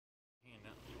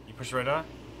Push right on?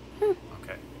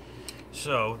 Okay.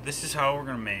 So, this is how we're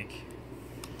going to make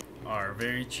our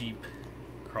very cheap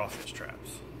crawfish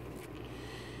traps.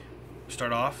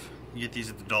 Start off, you get these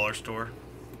at the dollar store.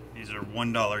 These are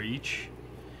 $1 each.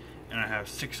 And I have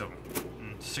 6 of them.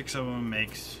 And 6 of them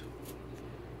makes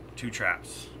 2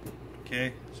 traps.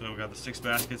 Okay, so we got the 6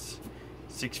 baskets,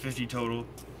 $6.50 total.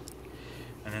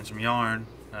 And then some yarn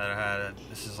that I had.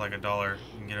 This is like $1. You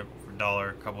can get it for $1,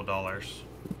 a couple dollars.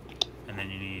 And then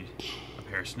you need a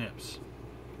pair of snips.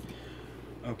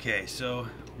 Okay, so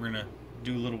we're gonna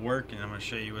do a little work, and I'm gonna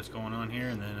show you what's going on here,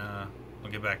 and then I'll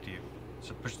get back to you.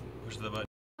 So push the button.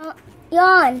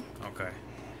 Yarn. Okay.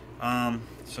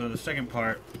 So the second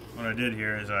part, what I did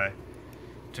here is I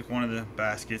took one of the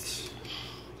baskets,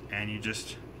 and you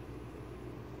just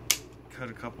cut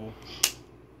a couple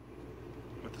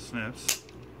with the snips.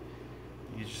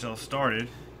 You get yourself started,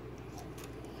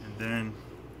 and then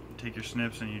take your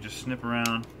snips and you just snip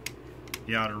around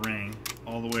the outer ring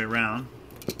all the way around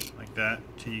like that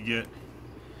till you get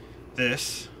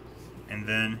this, and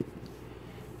then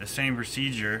the same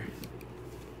procedure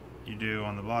you do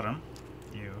on the bottom.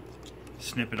 You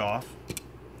snip it off.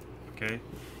 Okay,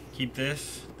 keep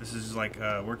this. This is like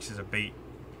works as a bait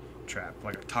trap,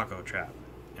 like a taco trap.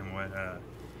 And what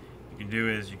you can do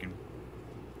is you can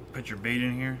put your bait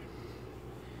in here,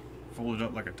 fold it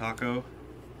up like a taco,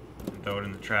 and throw it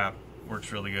in the trap.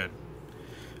 Works really good.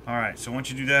 Alright, so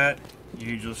once you do that,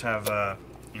 you just have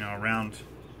you know, a round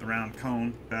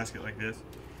cone basket like this.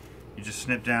 You just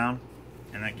snip down,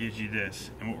 and that gives you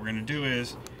this. And what we're going to do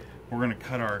is we're going to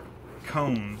cut our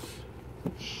cones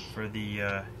for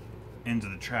the ends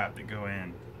of the trap that go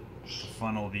in to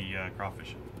funnel the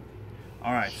crawfish in.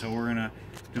 Alright, so we're going to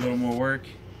do a little more work,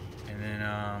 and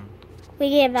then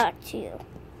We get back to you.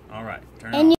 alright,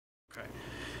 turn it on.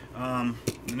 Okay.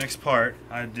 The next part,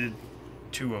 I did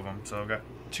 2 of them, so I've got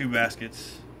 2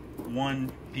 baskets.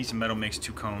 One piece of metal makes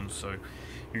 2 cones, so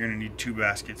you're gonna need 2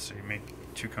 baskets, so you make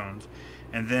 2 cones.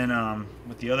 And then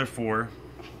with the other 4,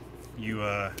 you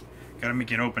gotta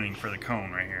make an opening for the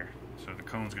cone right here. So the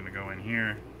cone's gonna go in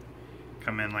here,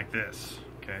 come in like this.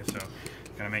 Okay, so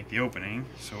gotta make the opening.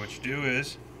 So what you do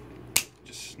is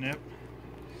just snip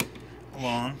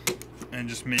along and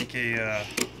just make a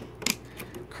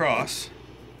cross.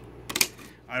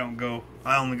 I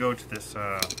only go to this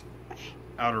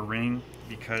outer ring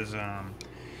because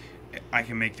I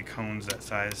can make the cones that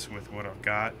size with what I've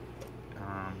got.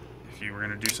 If you were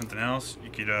gonna do something else, you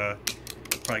could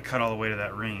probably cut all the way to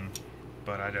that ring,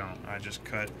 but I don't. I just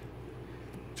cut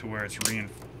to where it's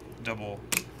double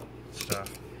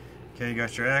stuff. Okay, you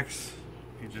got your X.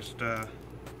 You just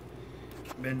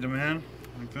bend them in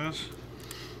like this,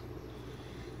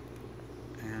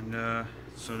 and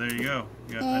so there you go.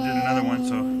 I did another one,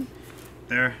 so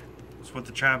that's what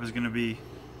the trap is going to be.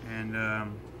 And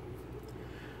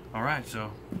alright,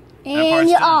 so that part's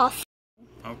you're done. off.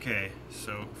 Okay,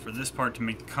 so for this part to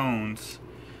make the cones,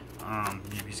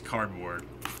 you use cardboard,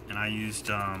 and I used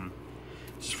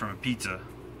just from a pizza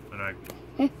that I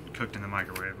cooked in the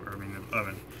microwave, or I mean the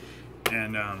oven,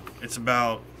 and it's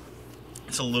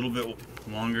a little bit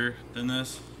longer than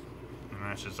this. It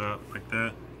matches up like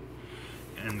that,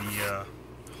 and the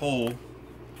hole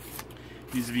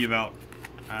needs to be about,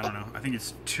 I don't know, I think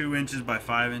it's 2 inches by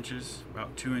 5 inches,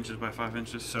 about 2 inches by 5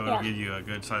 inches, so it'll give you a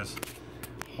good size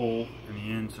hole in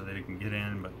the end so that it can get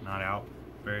in but not out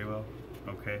very well.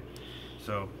 Okay,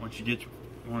 so once you get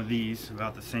one of these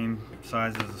about the same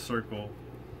size as a circle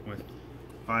with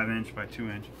 5 inch by 2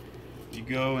 inch, you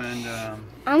go and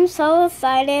I'm so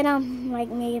excited. I'm like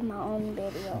making my own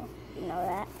video. You know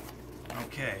that.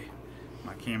 okay,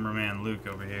 my cameraman Luke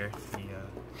over here, he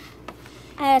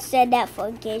I said that for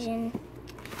occasion.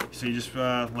 so you just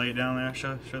lay it down there.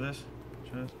 Show this.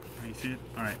 Show this. You see it?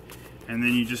 All right, and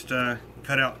then you just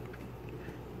cut out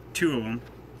 2 of them.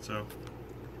 So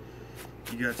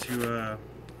you got to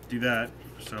do that.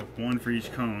 So 1 for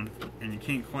each cone, and you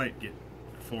can't quite get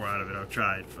 4 out of it. I've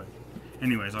tried, but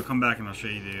anyways, I'll come back and I'll show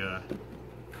you the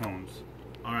cones.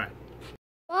 All right.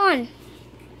 On.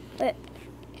 But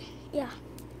yeah.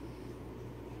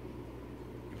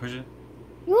 You push it.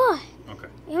 You are. Okay.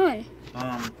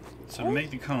 On. So to make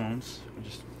the cones, we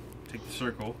just take the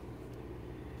circle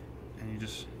and you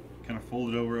just kind of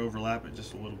fold it over, overlap it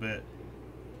just a little bit,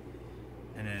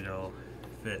 and it'll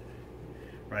fit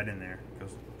right in there. It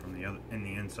goes from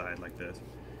the inside like this.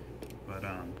 But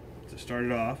to start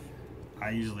it off, I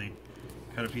usually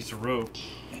cut a piece of rope,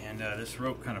 and this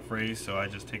rope kind of frays, so I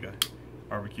just take a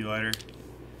barbecue lighter.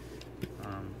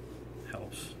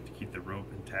 Helps to keep the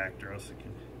rope intact, or else it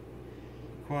can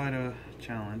be quite a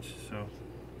challenge. So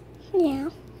Yeah.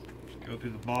 just go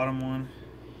through the bottom one,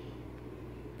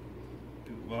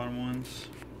 bottom ones.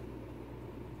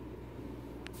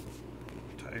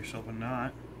 Tie yourself a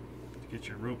knot to get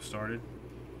your rope started.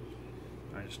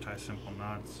 I just tie simple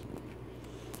knots.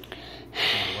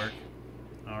 It'll work.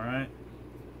 Alright.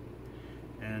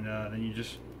 And then you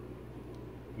just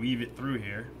weave it through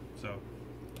here. So,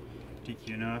 take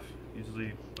you enough,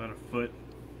 usually about a foot.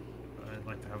 I'd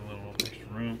like to have a little extra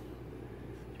room.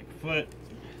 Take a foot,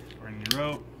 bring your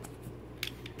rope,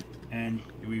 and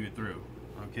you weave it through.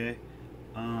 Okay?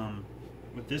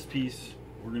 With this piece,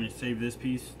 we're going to save this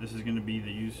piece. This is going to be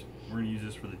we're going to use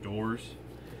this for the doors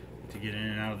to get in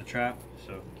and out of the trap.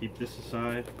 So keep this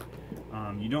aside.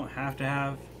 You don't have to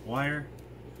have wire.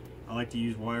 I like to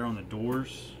use wire on the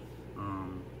doors.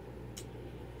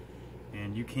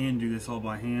 And you can do this all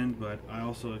by hand, but I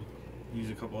also use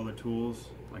a couple other tools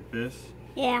like this.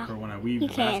 Yeah. For when I weave the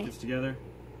baskets together.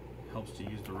 It helps to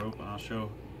use the rope, and I'll show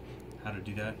how to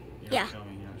do that. You're yeah. Show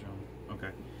me, you're not showing me.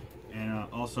 Okay. And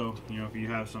also, you know, if you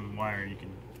have some wire, you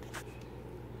can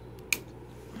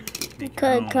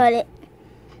cut it.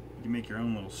 You make your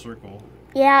own little circle.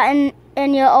 Yeah,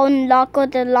 and your own locker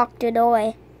to lock the door.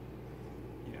 Yeah,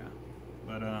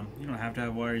 but you don't have to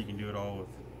have wire. You can do it all with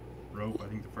rope. I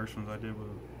think the first ones I did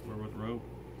were with rope.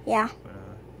 Yeah.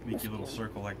 But make your little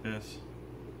circle like this.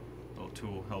 Little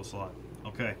tool helps a lot.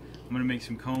 Okay, I'm gonna make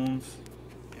some cones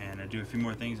and do a few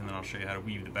more things, and then I'll show you how to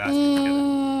weave the basket together.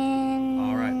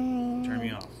 All right, turn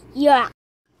me off. Yeah.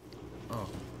 Oh,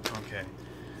 okay.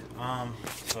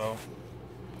 So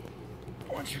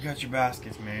once you've got your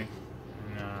baskets made,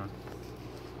 and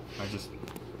I just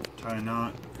tie a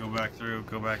knot, go back through,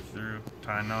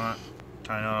 tie a knot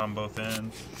on both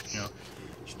ends. You know,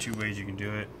 there's two ways you can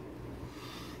do it.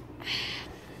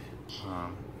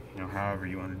 You know, however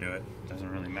you want to do it, doesn't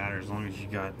really matter as long as you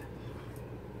got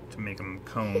to make them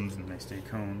cones and they stay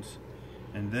cones.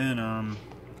 And then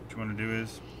what you want to do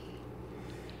is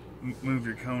move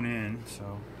your cone in.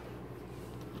 So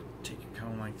take your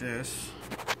cone like this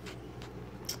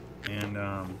and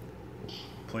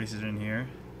place it in here.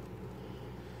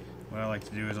 What I like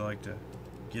to do is I like to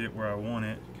get it where I want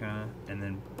it, kind of, and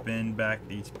then bend back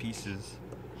these pieces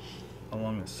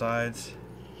along the sides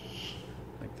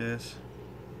like this,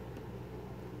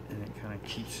 and it kind of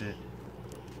keeps it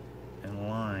in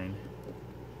line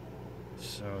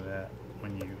so that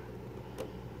when you...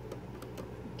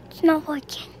 It's not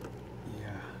working.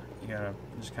 Yeah, you gotta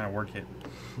just kind of work it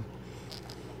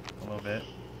a little bit.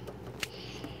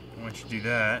 And once you do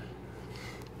that,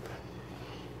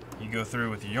 you go through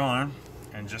with your yarn,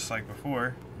 and just like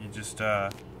before, you just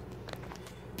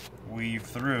weave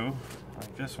through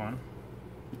like this one.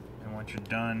 And once you're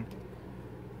done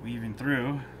weaving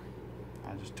through,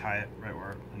 I just tie it right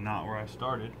where, not where I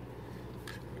started.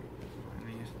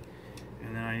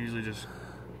 And then I usually just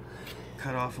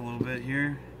cut off a little bit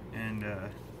here, and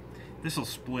this will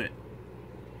split.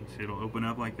 So it'll open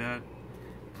up like that,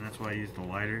 and that's why I use the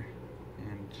lighter.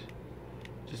 And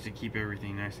just to keep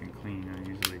everything nice and clean, I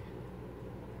usually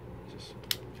just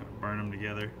kind of burn them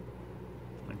together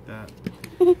like that.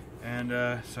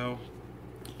 And so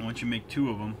once you make two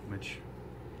of them, which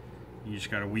you just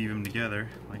got to weave them together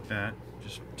like that,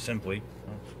 just simply.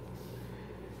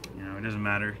 You know, it doesn't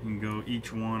matter. You can go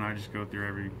each one. I just go through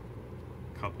every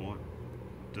couple.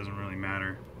 It doesn't really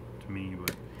matter to me,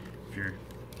 but if you're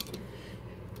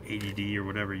ADD or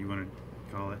whatever you want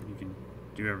to call it, you can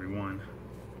do every one.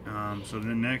 So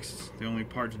then next, the only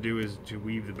part to do is to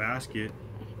weave the basket,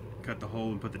 cut the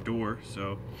hole, and put the door.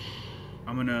 So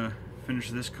I'm gonna finish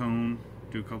this cone,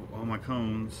 do all my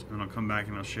cones, and I'll come back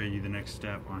and I'll show you the next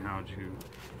step on how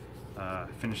to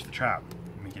finish the trap,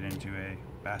 make it into a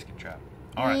basket trap.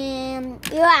 All right.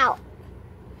 You're out.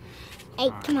 Hey,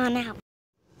 right. Come on out.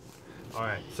 All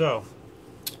right. So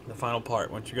the final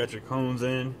part. Once you got your cones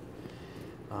in,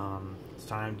 it's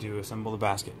time to assemble the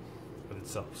basket with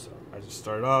itself. So I just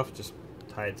started off, just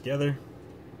tie it together,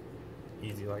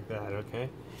 easy like that. Okay.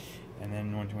 And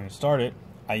then when you want to start it,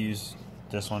 I use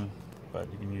this one, but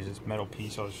you can use this metal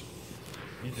piece. I'll just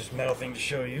use this metal thing to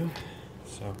show you.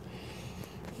 So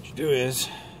what you do is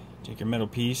take your metal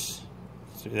piece,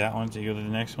 do that one, so you go to the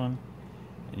next one,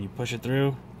 and you push it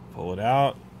through, pull it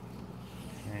out,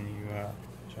 and you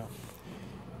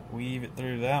weave it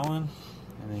through that one,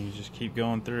 and then you just keep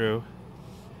going through.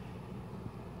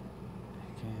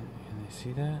 Can they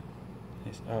see that?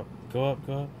 Oh, go up,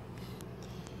 go up.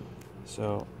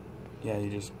 So yeah, you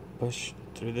just push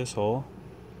through this hole.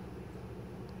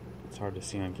 It's hard to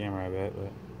see on camera, I bet,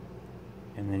 but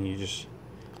and then you just,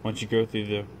 once you go through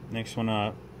the next one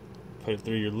up, put it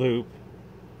through your loop,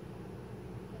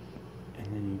 and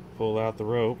then you pull out the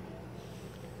rope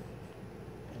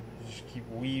and just keep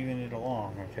weaving it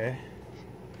along, okay?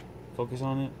 Focus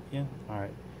on it. Yeah. All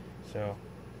right. So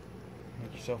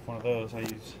make yourself one of those. I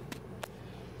use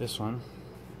this one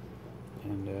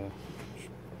and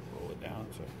roll it down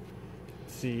so you can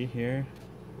see here.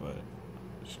 But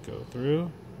just go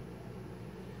through.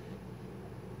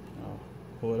 I'll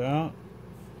pull it out.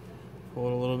 Pull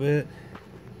it a little bit.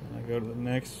 And I go to the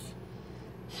next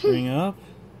string up.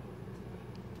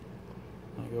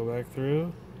 I go back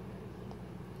through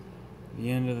the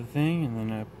end of the thing, and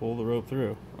then I pull the rope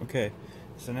through. Okay,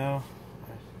 so now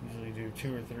I usually do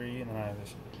 2 or 3, and then I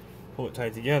just pull it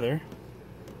tight together,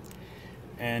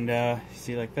 and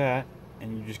see, like that,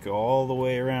 and you just go all the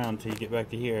way around till you get back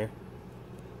to here,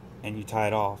 and you tie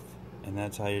it off, and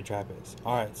that's how your trap is.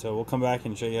 Alright, so we'll come back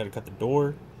and show you how to cut the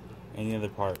door and the other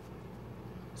part.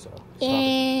 So, stop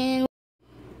it.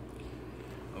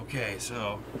 Okay,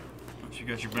 so once you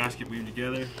got your basket weaved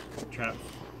together, trap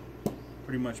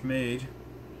pretty much made,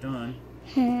 done,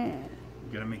 you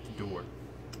gotta make the door.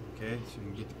 Okay, so you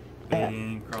can get the bait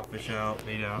in, crawfish out,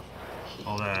 bait out,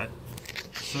 all that.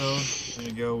 So I'm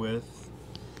gonna go with,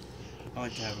 I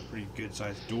like to have a pretty good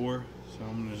sized door, so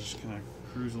I'm gonna just kind of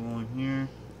cruise along here,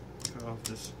 cut off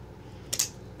this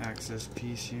access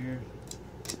piece here,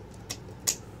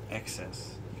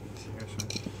 excess piece here,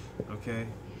 so, okay.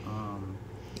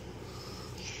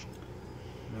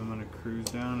 Then I'm gonna cruise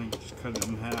down and just cut it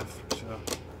in half. So,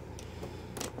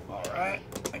 alright,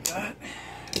 like that.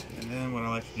 And then what I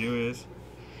like to do is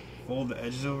fold the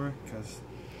edges over, because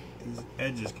these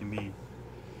edges can be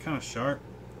kind of sharp,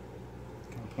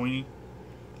 kind of pointy.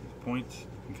 These points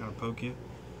can kind of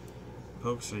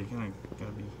poke, so you kind of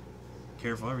gotta be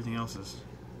careful. Everything else is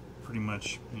pretty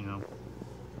much, you know,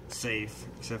 safe,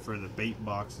 except for the bait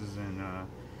boxes and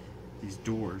these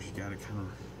doors. You gotta kind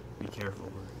of be careful,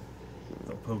 or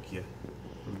they'll poke you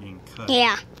from being cut.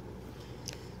 Yeah.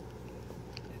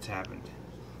 It's happened.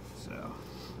 So,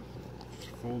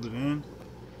 just fold it in,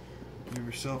 give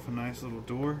yourself a nice little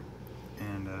door,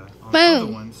 and on the other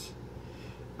ones,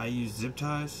 I use zip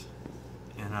ties,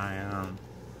 and I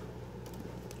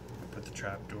put the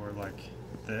trap door like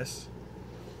this,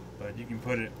 but you can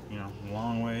put it, you know,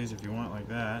 long ways if you want, like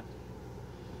that,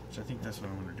 which I think that's what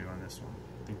I'm going to do on this one.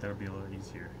 I think that'll be a little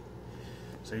easier.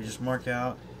 So you just mark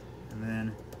out, and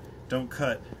then don't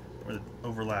cut where the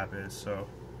overlap is, so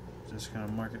just kind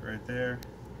of mark it right there,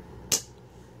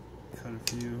 cut a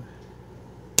few,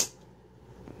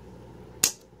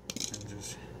 and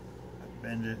just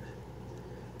bend it,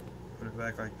 put it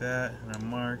back like that, and I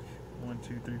mark 1,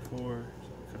 2, 3, 4,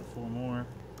 so cut 4 more,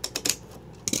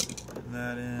 put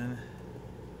that in,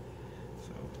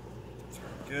 so it's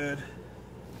good,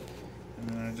 and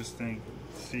then I just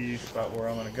see about where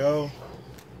I'm going to go.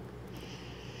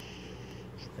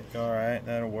 Alright,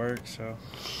 that'll work. So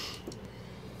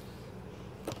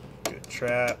good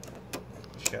trap.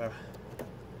 It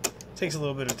takes a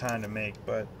little bit of time to make,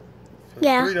 but for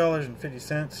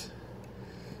 $3.50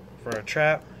 for a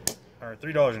trap, or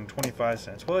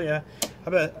 $3.25. Well, yeah, I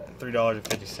bet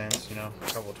 $3.50. You know, a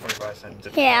couple of 25-cent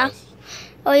zip ties.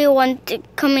 All you want to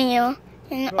come in here,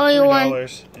 and about all you want.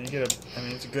 $3, and you get I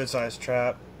mean, it's a good sized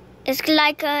trap. It's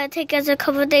like take us a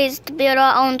couple of days to build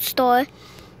our own store.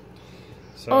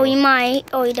 So, or you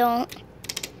might, or you don't.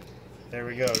 There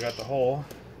we go. Got the hole,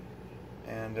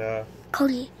 and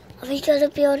Cody, are we gonna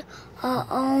build our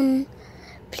own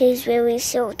place where we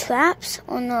sell traps,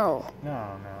 or no?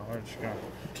 No, we're just gonna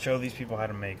show these people how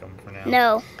to make them for now.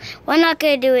 No, we're not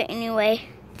gonna do it anyway.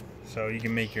 So you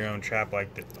can make your own trap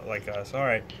like us. All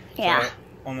right. Yeah. So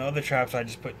on the other traps, I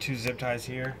just put 2 zip ties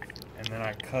here, and then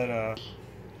I cut a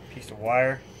piece of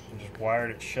wire and just wired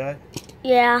it shut.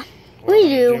 Yeah. What I'm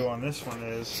gonna do on this one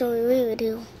is, so we really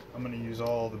do. I'm going to use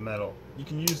all the metal. You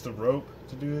can use the rope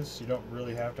to do this. You don't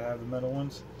really have to have the metal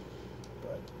ones,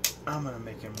 but I'm going to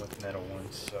make them with metal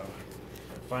ones. So,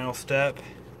 final step,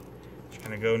 just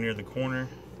going to go near the corner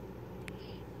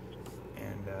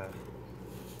and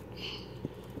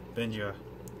bend you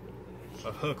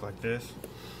a hook like this,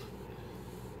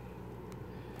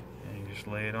 and you just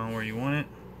lay it on where you want it.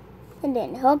 And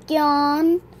then hook it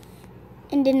on,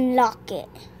 and then lock it.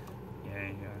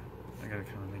 I gotta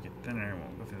kind of make it thinner. It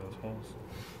won't go through those holes.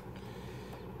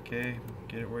 Okay,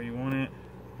 get it where you want it.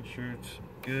 Make sure it's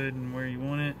good and where you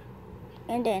want it.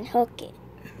 And then hook it.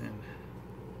 And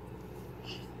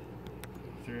then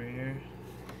through here.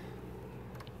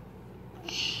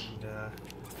 And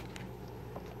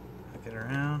hook it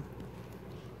around.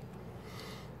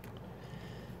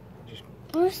 Just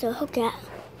Where's the hook at?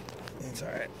 It's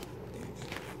alright.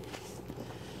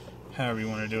 However you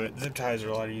want to do it. Zip ties are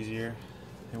a lot easier.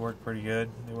 They work pretty good.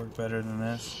 They work better than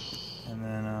this. And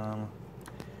then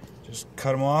just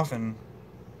cut them off and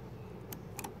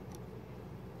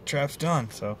trap's done,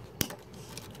 so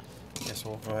guess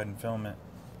we'll go ahead and film it.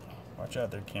 Watch out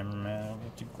there, cameraman. Don't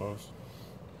get too close.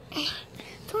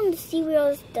 Trying to see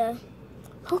where's the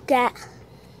hook at.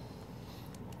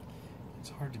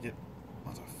 It's hard to get.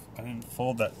 I didn't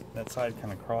fold that side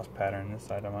kind of cross pattern. This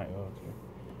side I might go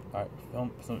to. Alright,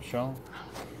 film, show 'em.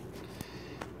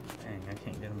 Dang, I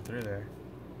can't get them through there.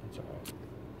 That's alright.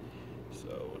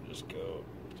 So we'll just go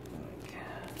like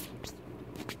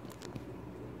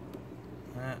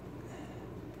that.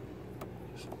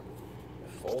 Just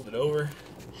fold it over.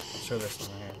 Show this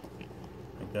one here.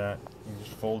 Like that. You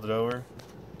just fold it over.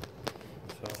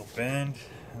 So it'll bend.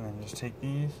 And then just take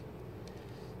these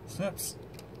snips.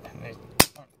 And they aren't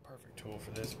the perfect tool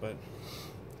for this, but.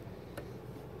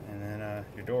 And then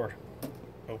your door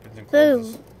opens and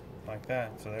closes. Boom. Like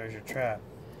that. So there's your trap.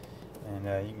 And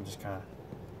you can just kind of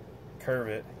curve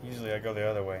it. Usually I go the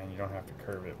other way and you don't have to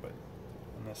curve it, but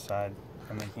on this side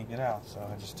and they can't get out. So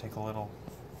I just take a little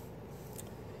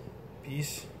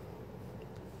piece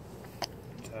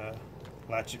to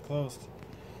latch it closed.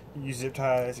 You use zip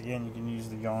ties. Again, you can use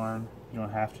the yarn. You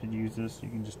don't have to use this. You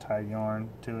can just tie yarn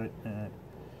to it and it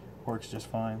works just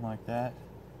fine like that.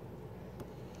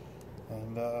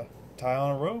 And tie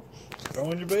on a rope.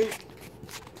 Go in your bait.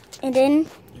 And then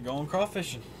you're going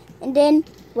crawfishing. And then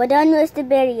we're done with the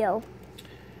video.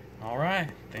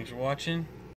 Alright, thanks for watching.